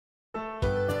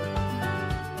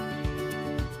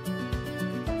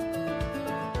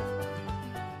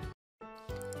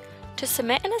To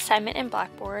submit an assignment in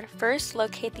Blackboard, first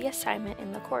locate the assignment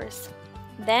in the course.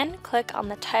 Then click on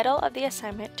the title of the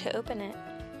assignment to open it.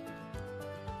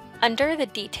 Under the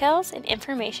Details and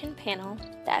Information panel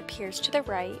that appears to the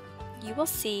right, you will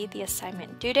see the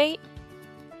assignment due date,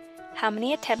 how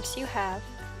many attempts you have,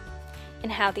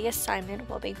 and how the assignment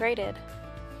will be graded.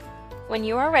 When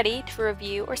you are ready to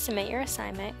review or submit your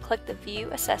assignment, click the View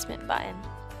Assessment button.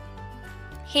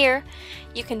 Here,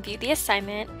 you can view the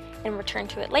assignment and return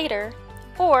to it later,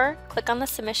 or click on the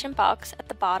submission box at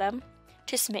the bottom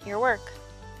to submit your work.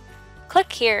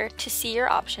 Click here to see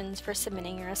your options for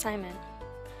submitting your assignment.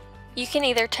 You can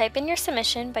either type in your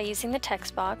submission by using the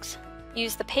text box,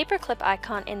 use the paperclip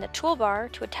icon in the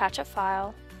toolbar to attach a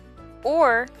file,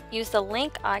 or use the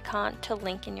link icon to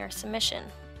link in your submission.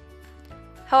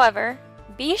 However,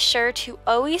 be sure to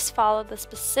always follow the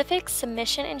specific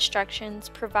submission instructions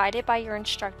provided by your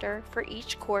instructor for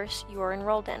each course you are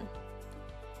enrolled in.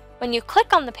 When you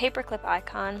click on the paperclip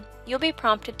icon, you'll be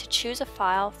prompted to choose a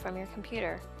file from your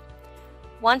computer.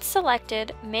 Once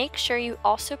selected, make sure you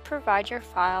also provide your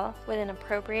file with an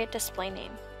appropriate display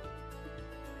name.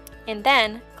 And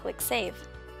then click Save.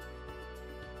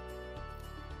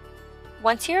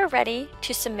 Once you are ready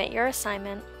to submit your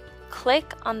assignment,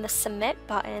 click on the Submit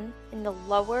button in the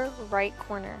lower right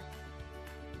corner.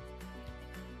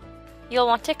 You'll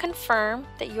want to confirm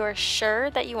that you are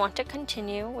sure that you want to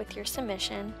continue with your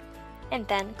submission, and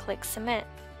then click Submit.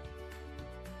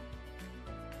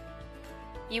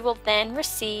 You will then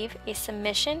receive a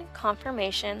submission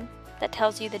confirmation that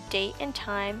tells you the date and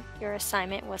time your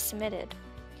assignment was submitted.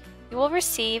 You will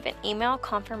receive an email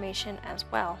confirmation as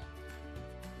well.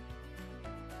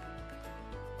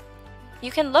 You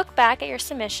can look back at your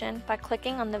submission by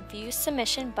clicking on the View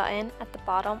Submission button at the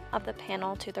bottom of the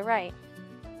panel to the right.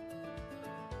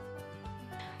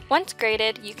 Once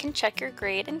graded, you can check your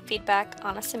grade and feedback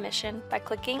on a submission by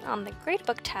clicking on the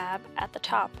Gradebook tab at the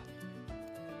top.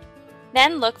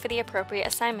 Then look for the appropriate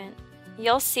assignment.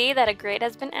 You'll see that a grade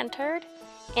has been entered,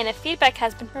 and if feedback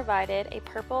has been provided, a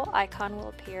purple icon will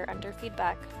appear under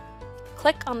Feedback.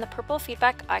 Click on the purple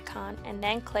feedback icon and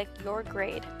then click Your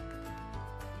Grade.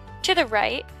 To the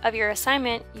right of your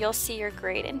assignment, you'll see your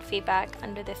grade and feedback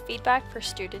under the Feedback for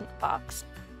Student box.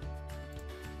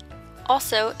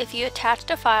 Also, if you attached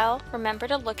a file, remember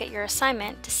to look at your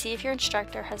assignment to see if your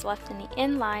instructor has left any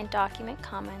inline document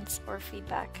comments or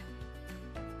feedback.